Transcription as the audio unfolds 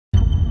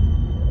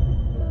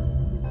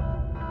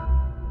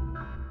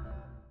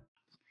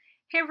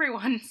Hey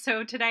everyone,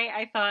 so today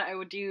I thought I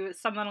would do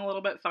something a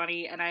little bit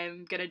funny and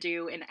I'm gonna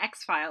do an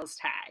X-Files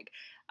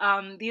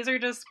tag. These are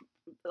just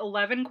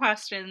 11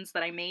 questions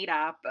that I made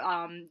up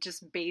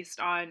just based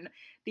on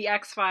the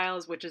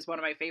X-Files, which is one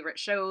of my favorite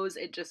shows.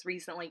 It just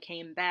recently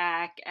came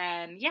back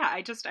and yeah,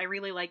 I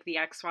really like the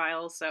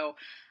X-Files, so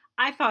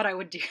I thought I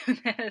would do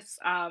this.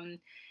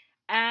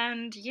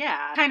 And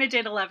yeah, kind of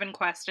did 11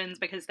 questions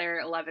because there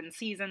are 11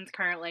 seasons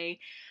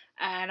currently,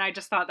 and I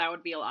just thought that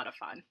would be a lot of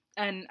fun.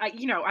 And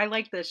I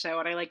like this show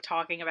and I like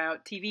talking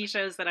about TV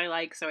shows that I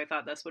like, so I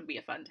thought this would be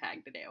a fun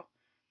tag to do.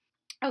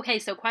 Okay,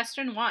 so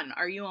question one,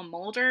 are you a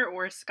Mulder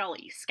or a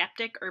Scully?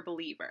 Skeptic or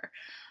believer?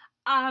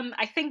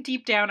 I think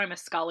deep down I'm a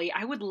Scully.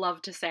 I would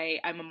love to say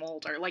I'm a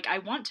Mulder. Like, I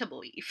want to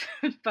believe,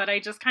 but I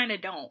just kind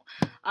of don't.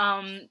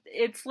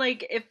 It's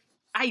like, if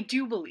I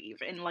do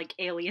believe in, like,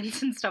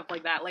 aliens and stuff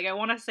like that, like, I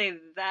want to say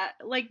that,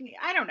 like,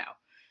 I don't know.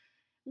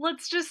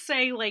 Let's just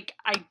say, like,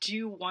 I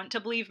do want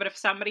to believe, but if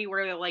somebody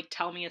were to, like,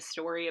 tell me a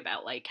story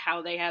about, like,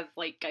 how they have,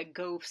 like, a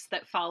ghost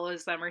that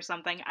follows them or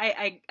something,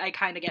 I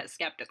kind of get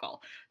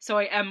skeptical. So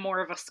I am more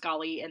of a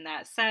Scully in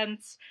that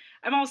sense.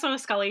 I'm also a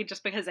Scully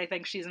just because I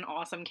think she's an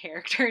awesome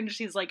character and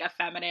she's, like, a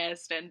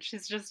feminist and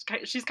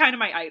she's kind of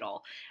my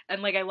idol.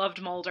 And, like, I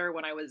loved Mulder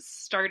when I was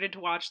started to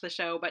watch the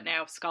show, but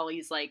now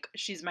Scully's, like,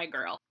 she's my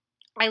girl.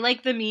 I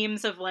like the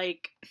memes of,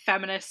 like,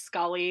 feminist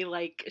Scully,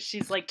 like,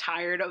 she's, like,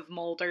 tired of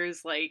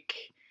Mulder's, like,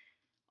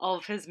 all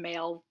of his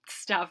male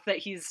stuff that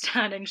he's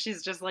done, and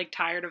she's just, like,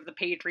 tired of the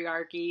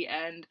patriarchy,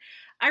 and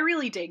I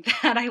really dig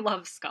that. I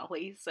love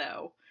Scully,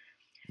 so.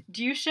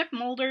 Do you ship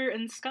Mulder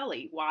and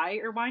Scully? Why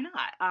or why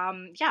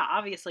not? Yeah,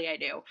 obviously I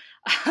do.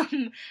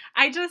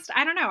 I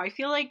don't know, I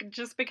feel like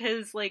just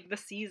because, like, the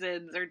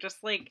seasons are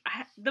just, like,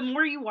 the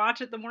more you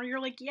watch it, the more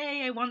you're like,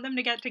 yay, I want them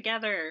to get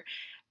together.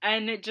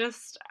 And it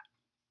just,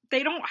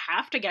 they don't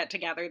have to get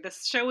together.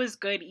 This show is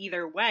good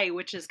either way,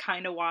 which is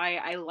kind of why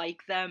I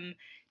like them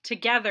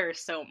together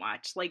so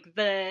much. Like,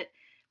 the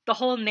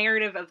whole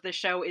narrative of the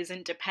show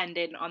isn't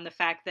dependent on the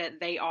fact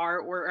that they are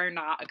or are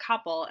not a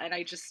couple, and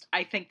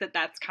I think that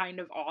that's kind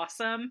of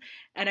awesome,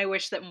 and I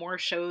wish that more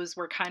shows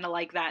were kind of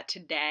like that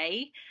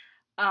today.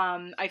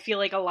 I feel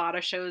like a lot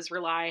of shows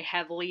rely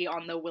heavily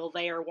on the will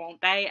they or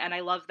won't they, and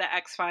I love that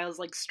X-Files,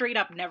 like, straight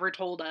up never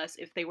told us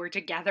if they were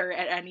together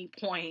at any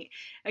point,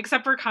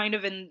 except for kind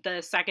of in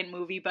the second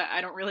movie, but I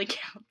don't really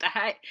count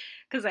that,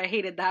 because I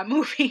hated that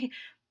movie.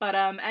 But,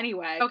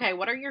 anyway. Okay,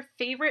 what are your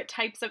favorite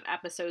types of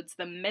episodes?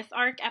 The myth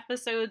arc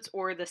episodes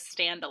or the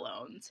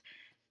standalones?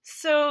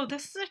 So,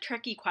 this is a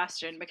tricky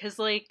question, because,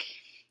 like,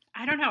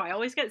 I don't know, I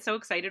always get so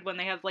excited when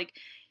they have, like,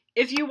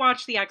 if you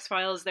watch the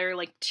X-Files, there are,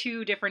 like,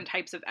 two different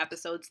types of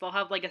episodes. They'll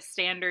have, like, a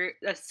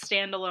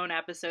standalone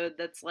episode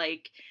that's,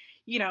 like,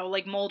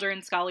 like Mulder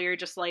and Scully are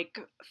just, like,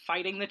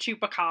 fighting the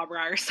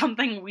Chupacabra or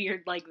something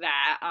weird like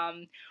that.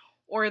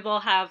 Or they'll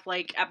have,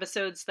 like,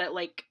 episodes that,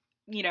 like,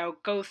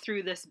 go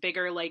through this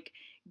bigger, like,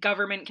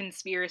 government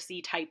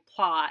conspiracy type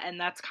plot, and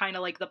that's kind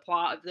of like the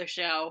plot of the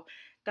show.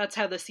 That's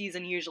how the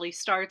season usually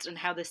starts, and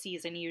how the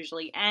season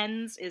usually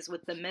ends is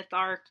with the myth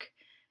arc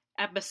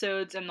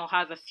episodes, and they'll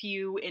have a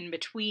few in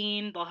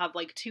between. They'll have,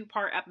 like,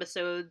 two-part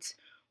episodes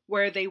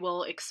where they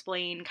will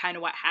explain kind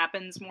of what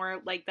happens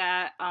more like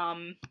that.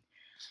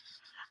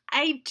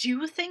 I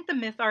do think the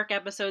myth arc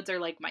episodes are,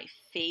 like, my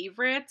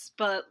favorites,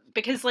 but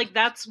because, like,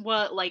 that's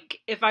what, like,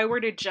 if I were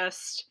to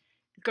just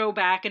go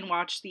back and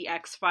watch the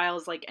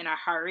X-Files, like, in a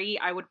hurry,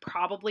 I would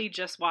probably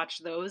just watch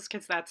those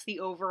because that's the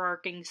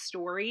overarching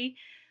story.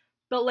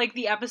 But, like,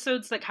 the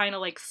episodes that kind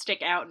of, like,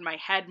 stick out in my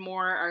head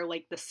more are,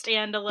 like, the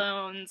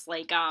standalones.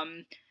 Like,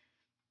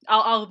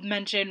 I'll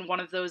mention one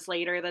of those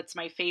later that's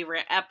my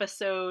favorite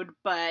episode,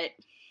 but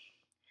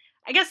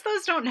I guess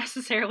those don't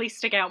necessarily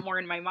stick out more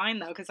in my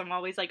mind, though, because I'm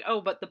always like,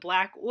 oh, but the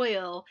black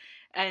oil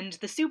and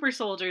the super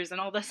soldiers and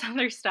all this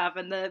other stuff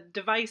and the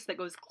device that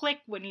goes click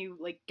when you,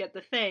 like, get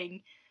the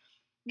thing.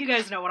 You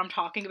guys know what I'm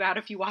talking about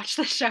if you watch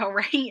the show,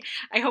 right?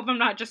 I hope I'm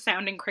not just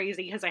sounding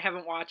crazy because I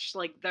haven't watched,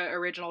 like, the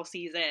original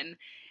season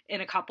in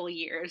a couple of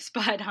years.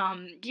 But,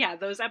 yeah,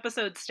 those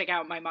episodes stick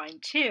out in my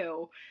mind,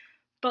 too.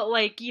 But,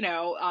 like,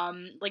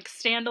 like,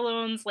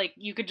 standalones, like,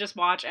 you could just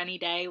watch any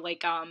day.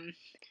 Like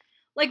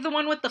the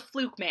one with the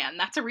Fluke Man.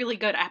 That's a really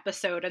good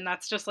episode, and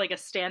that's just, like, a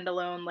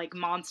standalone, like,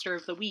 Monster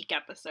of the Week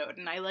episode,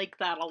 and I like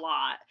that a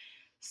lot.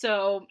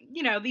 So,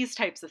 these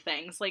types of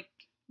things. Like,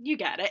 you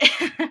get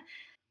it.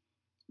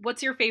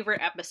 What's your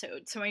favorite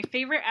episode? So my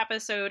favorite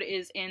episode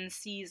is in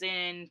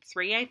season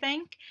 3, I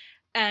think,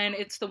 and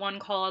it's the one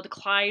called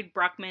Clyde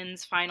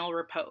Bruckman's Final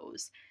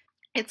Repose.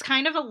 It's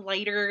kind of a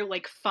lighter,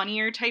 like,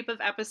 funnier type of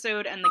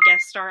episode, and the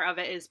guest star of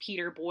it is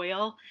Peter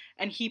Boyle,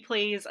 and he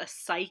plays a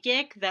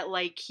psychic that,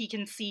 like, he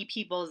can see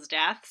people's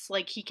deaths.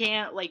 Like, he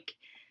can't, like,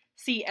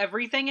 see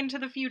everything into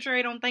the future,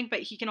 I don't think,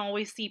 but he can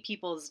always see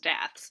people's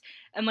deaths.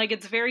 And, like,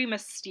 it's very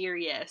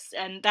mysterious,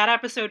 and that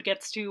episode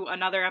gets to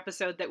another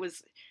episode that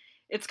was,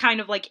 it's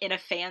kind of, like, in a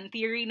fan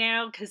theory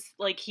now, because,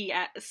 like,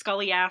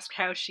 Scully asked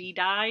how she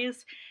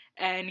dies,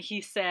 and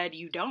he said,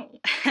 you don't.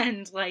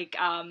 And, like,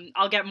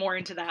 I'll get more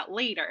into that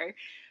later.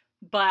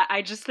 But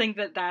I just think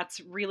that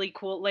that's really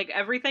cool. Like,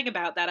 everything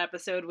about that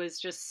episode was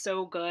just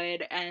so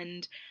good,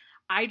 and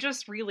I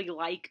just really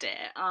liked it.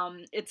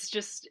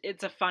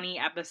 It's a funny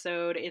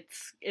episode.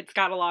 It's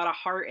got a lot of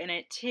heart in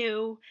it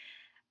too.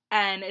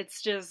 And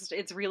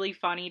it's really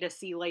funny to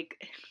see, like,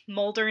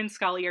 Mulder and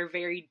Scully are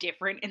very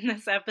different in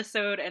this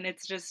episode, and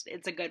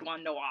it's a good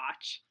one to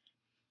watch.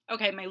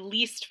 Okay, my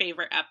least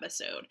favorite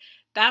episode.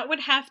 That would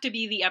have to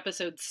be the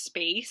episode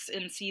Space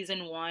in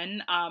season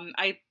 1.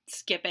 I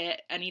skip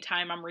it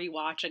anytime I'm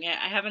rewatching it.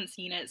 I haven't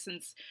seen it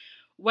since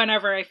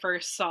whenever I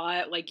first saw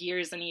it, like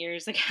years and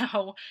years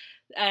ago.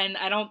 And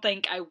I don't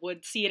think I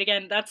would see it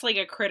again. That's like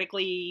a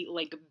critically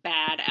like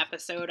bad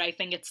episode. I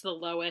think it's the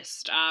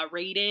lowest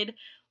rated,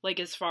 like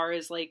as far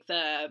as like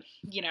the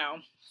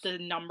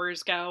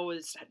numbers go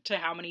as to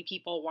how many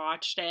people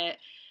watched it.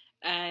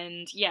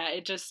 And yeah,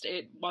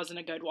 it wasn't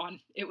a good one.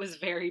 It was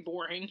very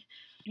boring.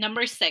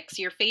 Number 6,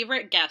 your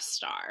favorite guest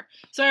star.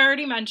 So I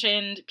already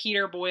mentioned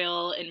Peter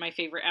Boyle in my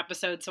favorite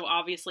episode, so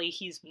obviously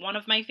he's one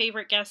of my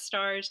favorite guest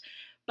stars,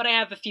 but I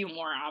have a few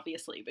more,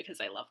 obviously,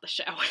 because I love the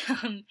show.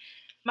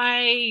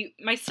 My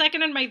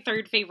second and my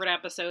third favorite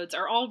episodes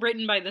are all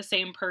written by the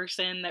same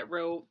person that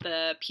wrote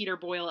the Peter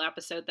Boyle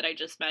episode that I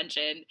just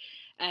mentioned,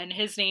 and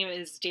his name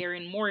is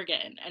Darren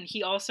Morgan, and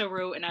he also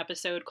wrote an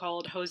episode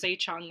called Jose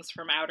Chung's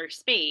From Outer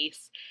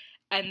Space,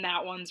 and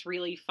that one's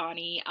really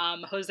funny.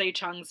 Jose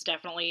Chung's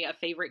definitely a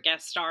favorite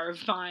guest star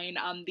of mine.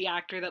 The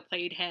actor that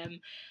played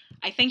him,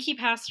 I think he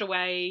passed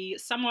away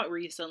somewhat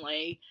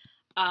recently,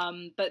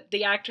 but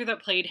the actor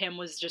that played him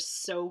was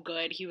just so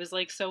good. He was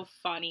like so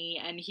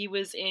funny, and he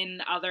was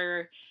in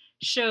other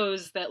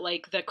shows that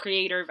like the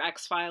creator of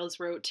X-Files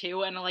wrote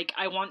too, and like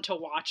I want to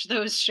watch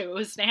those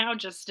shows now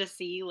just to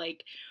see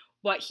like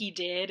what he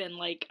did, and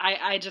like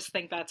I just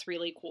think that's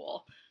really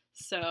cool.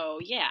 So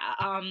yeah,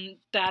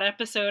 that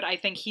episode, I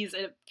think he's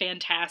a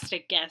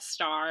fantastic guest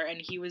star,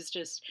 and he was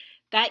just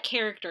that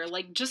character,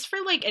 like just for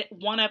like a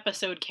one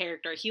episode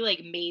character, he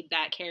like made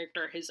that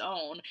character his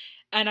own,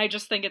 and I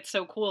just think it's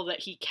so cool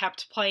that he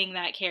kept playing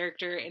that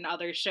character in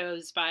other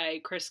shows by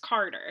Chris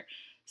Carter.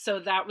 So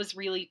that was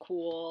really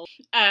cool.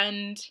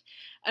 And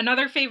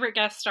another favorite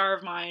guest star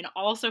of mine,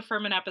 also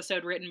from an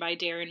episode written by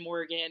Darren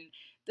Morgan.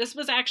 This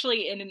was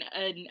actually in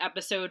an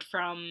episode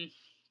from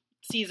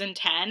season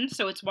 10,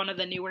 so it's one of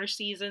the newer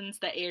seasons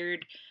that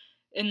aired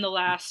in the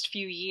last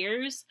few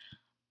years.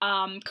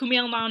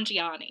 Kumail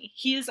Nanjiani.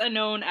 He's a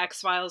known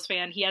X-Files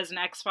fan. He has an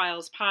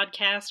X-Files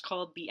podcast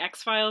called The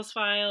X-Files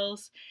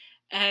Files,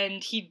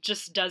 and he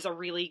just does a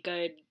really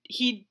good...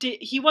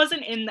 He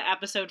wasn't in the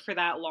episode for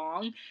that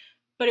long,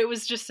 but it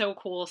was just so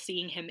cool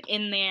seeing him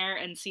in there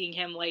and seeing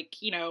him, like,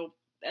 you know,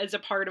 as a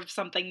part of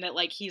something that,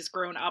 like, he's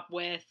grown up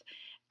with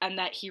and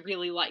that he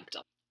really liked.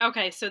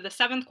 Okay, so the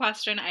 7th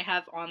question I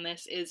have on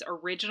this is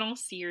original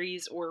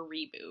series or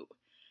reboot.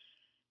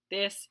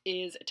 This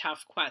is a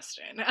tough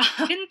question.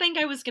 I didn't think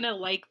I was gonna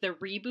like the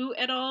reboot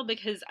at all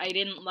because I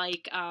didn't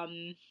like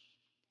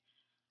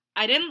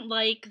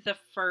the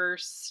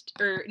first,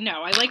 or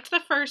no, I liked the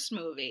first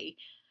movie.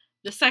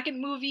 The second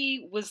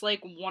movie was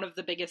like one of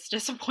the biggest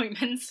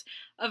disappointments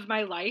of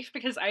my life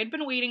because I had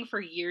been waiting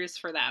for years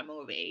for that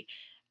movie.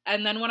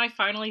 And then when I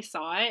finally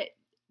saw it,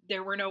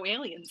 there were no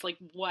aliens. Like,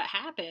 what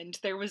happened?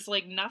 There was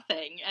like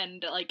nothing.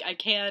 And like I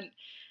can't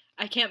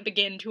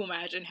begin to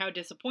imagine how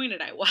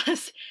disappointed I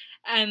was.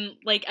 And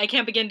like I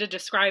can't begin to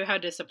describe how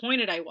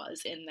disappointed I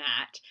was in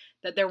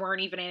that there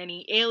weren't even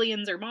any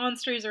aliens or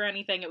monsters or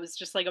anything. It was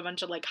just like a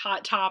bunch of like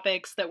hot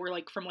topics that were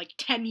like from like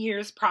 10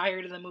 years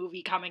prior to the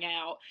movie coming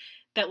out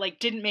that like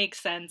didn't make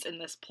sense in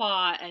this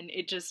plot, and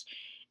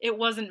it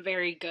wasn't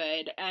very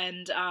good.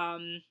 And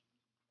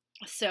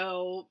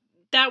so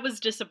that was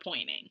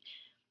disappointing.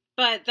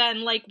 But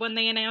then, like, when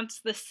they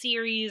announced the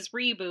series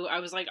reboot,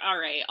 I was like,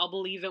 alright, I'll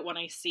believe it when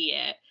I see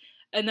it.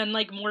 And then,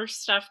 like, more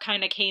stuff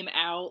kind of came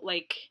out,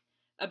 like,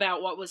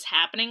 about what was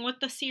happening with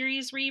the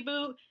series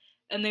reboot.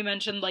 And they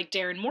mentioned, like,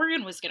 Darren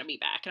Morgan was going to be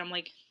back. And I'm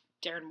like,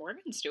 Darren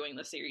Morgan's doing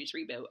the series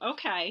reboot.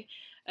 Okay.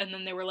 And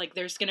then they were like,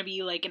 there's going to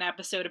be, like, an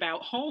episode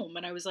about home.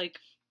 And I was like,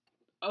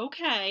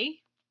 okay,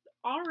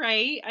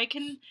 alright, I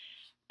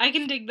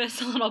can dig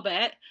this a little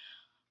bit.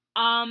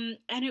 And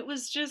it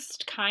was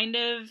just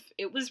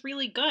it was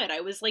really good.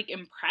 I was like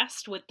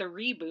impressed with the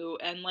reboot,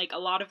 and like a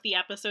lot of the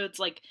episodes,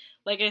 like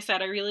I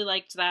said, I really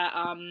liked that,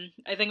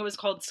 I think it was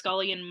called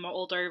Scully and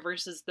Mulder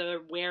versus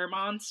the Were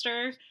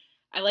Monster.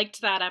 I liked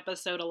that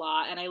episode a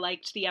lot, and I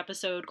liked the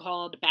episode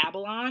called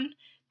Babylon.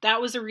 That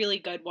was a really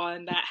good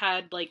one that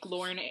had like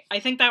Lauren, I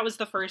think that was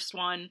the first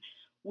one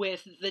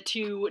with the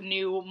two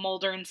new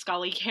Mulder and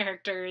Scully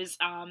characters,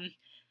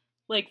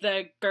 like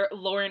the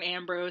Lauren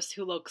Ambrose,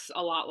 who looks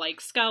a lot like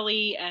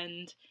Scully,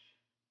 and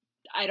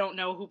I don't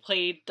know who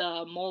played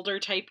the Mulder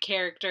type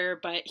character,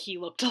 but he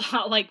looked a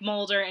lot like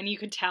Mulder, and you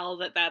could tell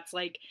that that's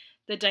like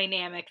the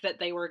dynamic that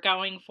they were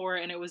going for,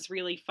 and it was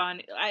really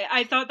fun.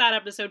 I thought that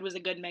episode was a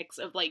good mix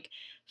of like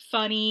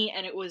funny,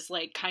 and it was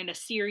like kind of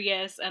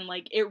serious, and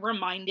like it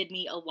reminded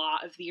me a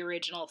lot of the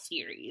original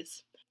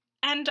series.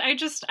 And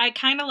I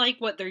kind of like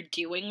what they're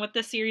doing with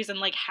the series and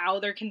like how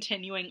they're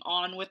continuing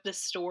on with the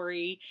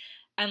story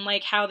and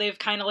like how they've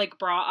kind of like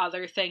brought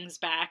other things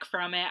back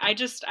from it.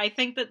 I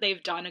think that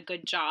they've done a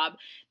good job.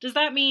 Does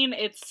that mean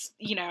it's,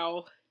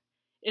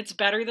 it's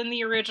better than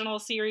the original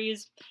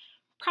series?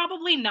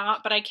 Probably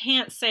not, but I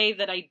can't say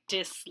that I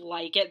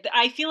dislike it.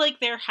 I feel like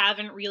there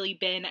haven't really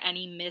been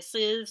any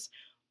misses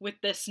with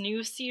this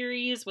new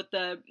series, with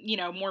the,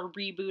 more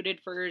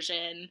rebooted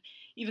version,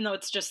 even though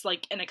it's just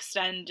like an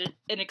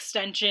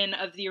extension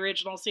of the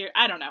original series.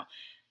 I don't know.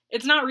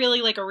 It's not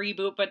really like a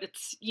reboot, but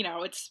it's,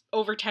 it's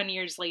over 10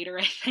 years later,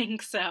 I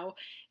think, so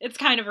it's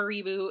kind of a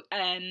reboot,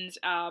 and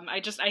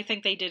I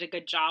think they did a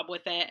good job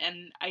with it,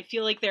 and I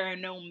feel like there are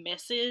no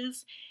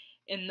misses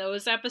in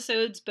those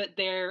episodes, but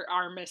there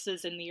are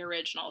misses in the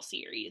original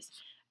series.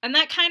 And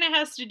that kind of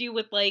has to do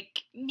with,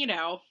 like,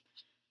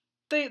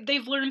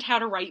 they've learned how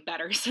to write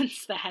better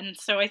since then,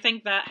 so I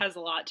think that has a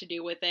lot to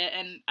do with it,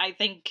 and I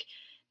think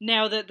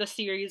now that the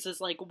series is,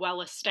 like,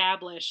 well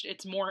established,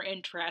 it's more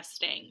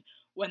interesting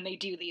when they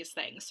do these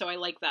things, so I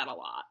like that a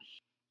lot.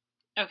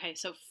 Okay,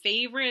 so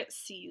favorite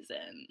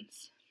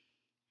seasons.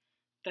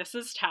 This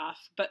is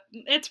tough, but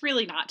it's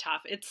really not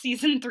tough. It's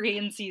season 3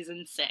 and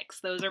season 6.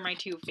 Those are my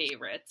two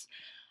favorites.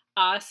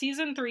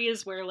 Season 3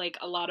 is where, like,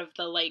 a lot of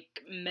the, like,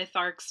 myth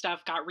arc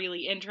stuff got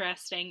really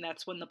interesting.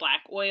 That's when the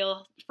black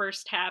oil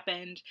first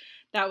happened.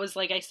 That was,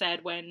 like I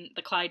said, when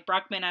the Clyde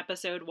Bruckman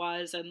episode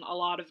was, and a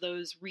lot of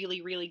those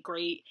really, really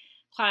great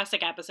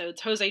classic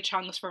episodes. Jose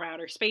Chung's From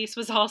Outer Space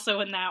was also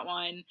in that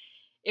one.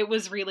 It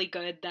was really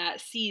good that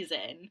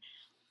season.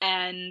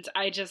 And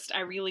I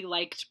really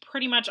liked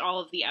pretty much all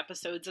of the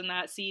episodes in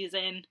that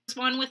season. There's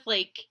one with,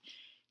 like,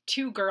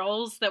 two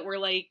girls that were,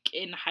 like,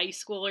 in high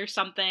school or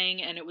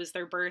something, and it was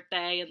their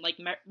birthday, and, like,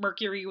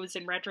 Mercury was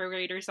in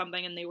retrograde or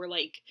something, and they were,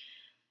 like,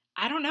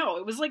 I don't know,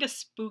 it was, like, a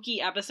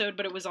spooky episode,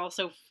 but it was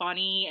also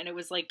funny, and it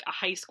was, like, a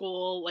high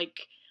school,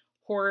 like,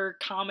 horror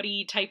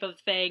comedy type of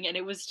thing, and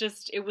it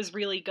was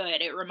really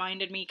good. It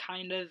reminded me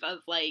kind of,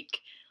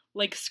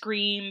 like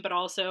Scream, but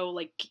also,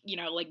 like,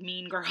 like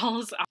Mean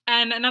Girls.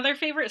 And another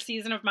favorite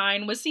season of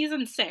mine was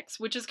season 6,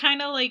 which is kind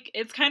of like,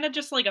 it's kind of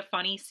just like a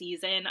funny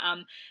season.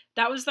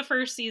 That was the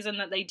first season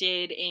that they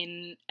did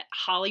in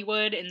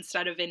Hollywood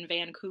instead of in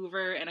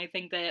Vancouver, and I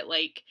think that,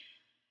 like,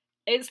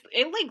 it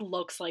like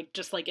looks like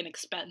just like an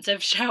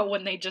expensive show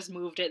when they just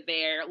moved it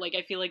there. Like,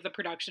 I feel like the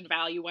production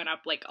value went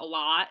up like a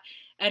lot,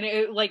 and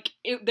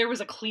there was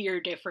a clear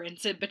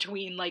difference in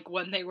between, like,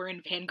 when they were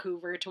in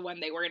Vancouver to when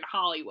they were in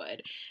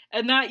Hollywood,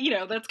 and that,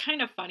 that's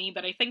kind of funny.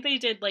 But I think they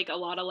did like a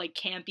lot of like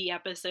campy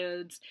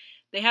episodes.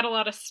 They had a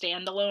lot of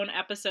standalone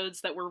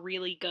episodes that were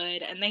really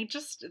good, and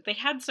they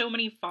had so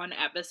many fun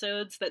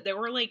episodes that there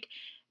were like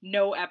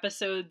no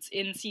episodes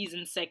in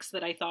season 6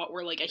 that I thought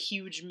were like a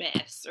huge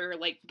miss or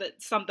like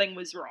that something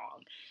was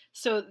wrong.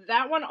 So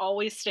that one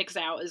always sticks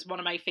out as one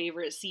of my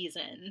favorite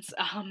seasons.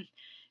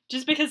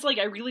 Just because, like,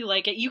 I really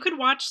like it. You could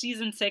watch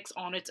season 6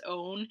 on its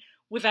own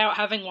without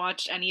having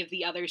watched any of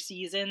the other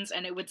seasons,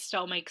 and it would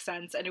still make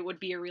sense, and it would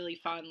be a really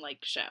fun, like,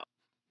 show.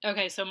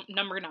 Okay, so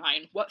number 9.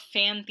 What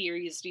fan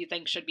theories do you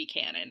think should be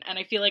canon? And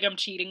I feel like I'm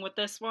cheating with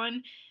this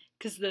one,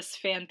 because this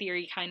fan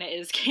theory kind of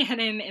is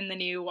canon in the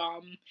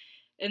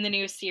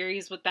new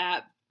series with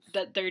that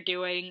they're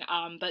doing,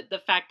 but the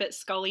fact that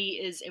Scully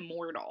is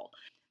immortal.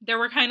 There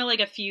were kind of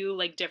like a few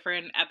like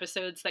different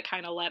episodes that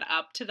kind of led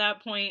up to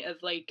that point of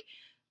like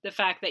the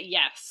fact that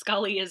yes,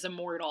 Scully is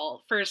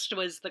immortal. First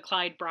was the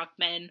Clyde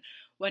Bruckman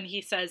when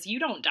he says you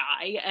don't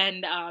die,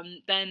 and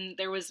then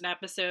there was an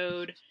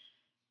episode,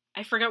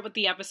 I forgot what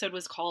the episode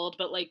was called,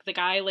 but like the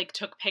guy like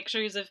took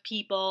pictures of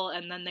people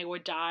and then they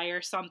would die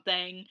or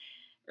something,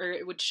 or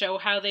it would show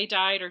how they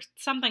died or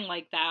something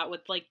like that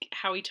with like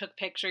how he took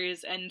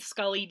pictures and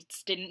Scully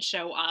didn't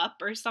show up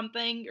or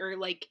something, or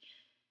like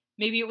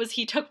maybe it was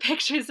he took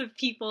pictures of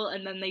people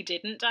and then they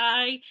didn't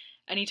die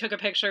and he took a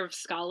picture of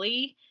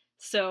Scully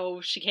so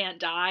she can't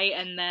die,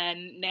 and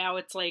then now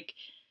it's like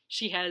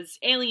she has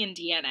alien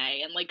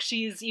DNA, and like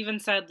she's even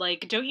said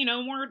like, don't you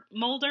know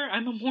Mulder,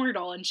 I'm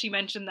immortal, and she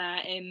mentioned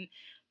that in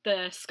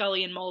the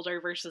Scully and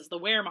Mulder versus the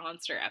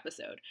Were-Monster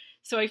episode.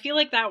 So I feel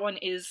like that one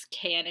is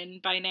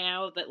canon by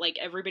now, that like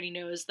everybody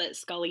knows that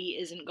Scully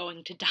isn't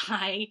going to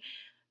die.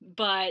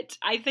 But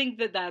I think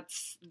that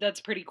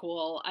that's pretty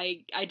cool.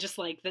 I just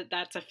like that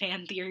that's a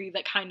fan theory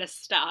that kind of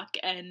stuck,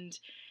 and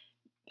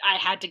I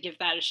had to give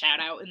that a shout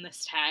out in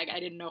this tag. I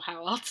didn't know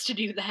how else to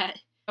do that.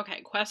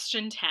 Okay,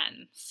 question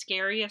 10.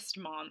 Scariest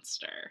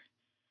monster.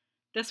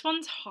 This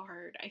one's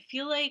hard. I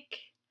feel like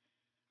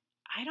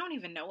I don't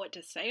even know what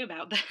to say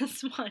about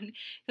this one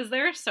because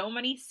there are so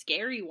many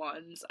scary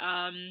ones.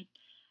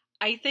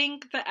 I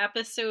think the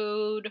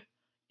episode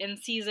in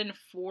season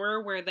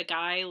 4 where the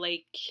guy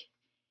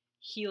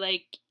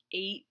he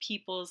ate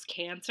people's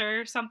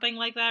cancer or something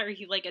like that, or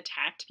he like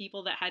attacked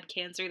people that had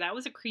cancer, that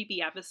was a creepy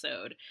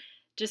episode.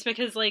 Just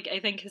because like I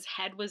think his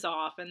head was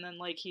off and then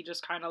like he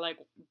just kind of like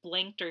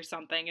blinked or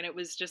something, and it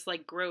was just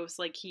like gross.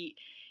 Like he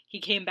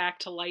came back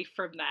to life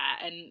from that,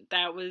 and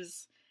that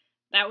was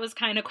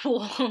kind of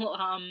cool.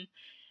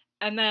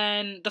 And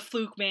then the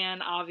Fluke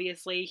Man,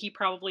 obviously, he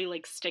probably,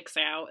 like, sticks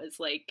out as,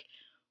 like,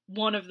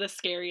 one of the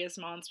scariest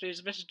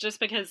monsters, but just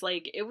because,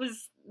 like, it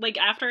was, like,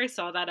 after I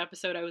saw that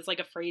episode, I was, like,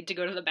 afraid to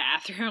go to the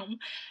bathroom,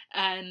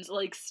 and,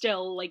 like,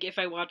 still, like, if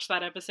I watch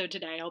that episode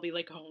today, I'll be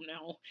like, oh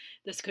no,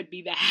 this could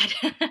be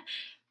bad.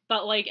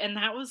 But, like, and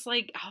that was,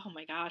 like, oh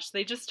my gosh,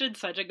 they just did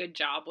such a good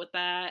job with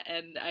that,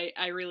 and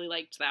I really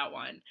liked that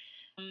one.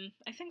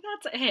 I think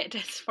that's it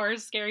as far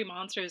as scary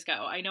monsters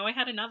go. I know I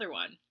had another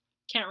one.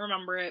 Can't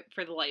remember it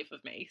for the life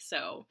of me,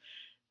 so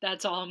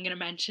that's all I'm going to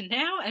mention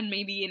now, and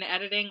maybe in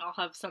editing I'll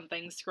have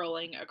something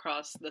scrolling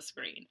across the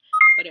screen.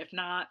 But if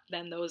not,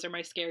 then those are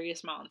my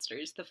scariest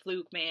monsters. The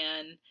Fluke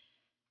Man,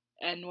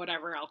 and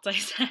whatever else I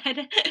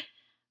said.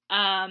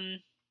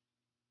 um,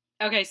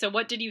 okay, so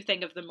what did you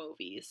think of the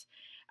movies?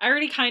 I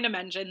already kind of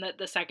mentioned that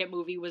the second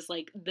movie was,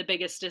 like, the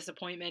biggest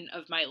disappointment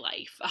of my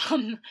life.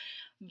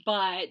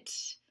 But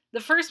the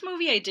first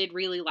movie I did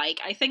really like.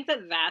 I think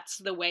that that's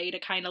the way to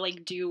kind of,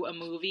 like, do a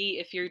movie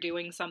if you're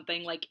doing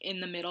something, like, in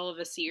the middle of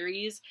a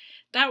series.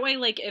 That way,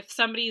 like, if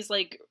somebody's,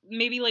 like,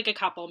 maybe, like, a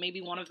couple, maybe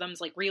one of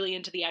them's, like, really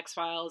into the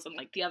X-Files and,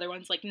 like, the other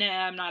one's like,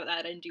 nah, I'm not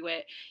that into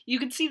it. You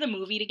could see the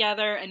movie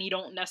together and you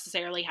don't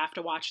necessarily have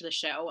to watch the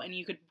show, and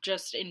you could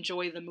just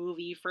enjoy the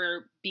movie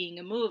for being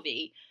a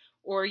movie.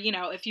 Or, you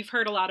know, if you've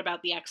heard a lot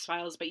about the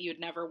X-Files but you'd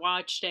never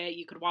watched it,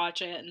 you could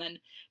watch it and then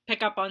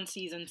pick up on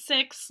season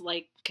 6,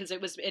 like, because it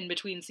was in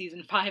between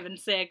season 5 and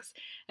 6,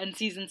 and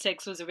season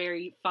 6 was a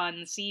very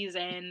fun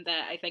season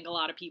that I think a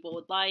lot of people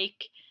would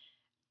like.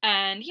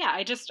 And yeah,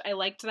 I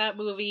liked that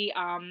movie.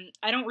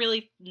 I don't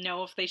really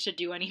know if they should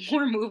do any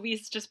more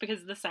movies just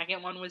because the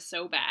second one was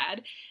so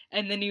bad,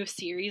 and the new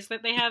series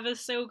that they have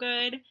is so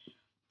good.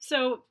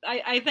 So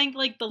I think,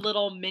 like, the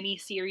little mini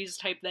series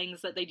type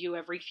things that they do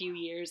every few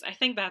years, I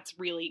think that's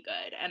really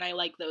good, and I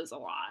like those a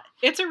lot.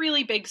 It's a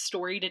really big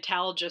story to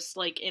tell just,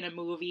 like, in a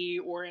movie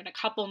or in a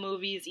couple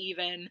movies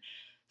even.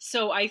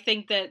 So I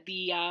think that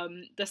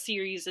the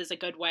series is a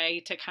good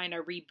way to kind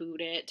of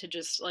reboot it, to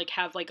just, like,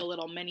 have, like, a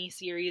little mini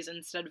series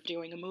instead of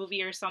doing a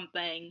movie or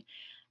something.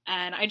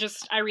 And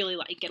I really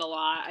like it a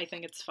lot. I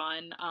think it's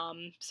fun.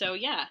 So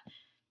yeah,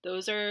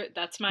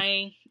 that's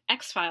my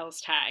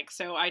X-Files tag.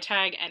 So I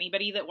tag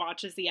anybody that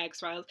watches the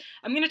X-Files.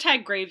 I'm gonna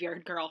tag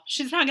Graveyard Girl.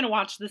 She's not gonna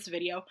watch this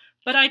video,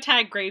 but I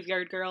tag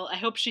Graveyard Girl. I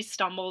hope she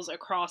stumbles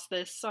across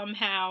this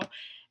somehow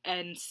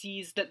and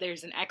sees that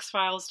there's an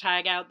X-Files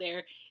tag out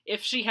there.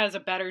 If she has a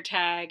better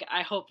tag,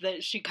 I hope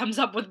that she comes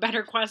up with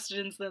better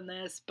questions than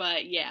this,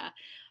 but yeah.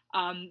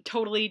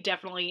 Totally,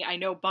 definitely, I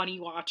know Bunny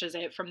watches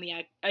it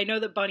I know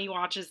that Bunny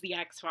watches the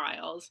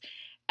X-Files,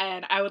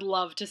 and I would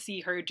love to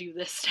see her do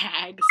this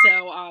tag.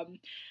 So,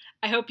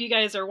 I hope you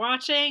guys are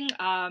watching.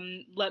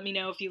 Let me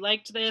know if you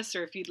liked this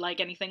or if you'd like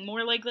anything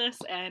more like this,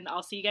 and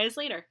I'll see you guys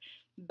later.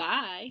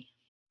 Bye!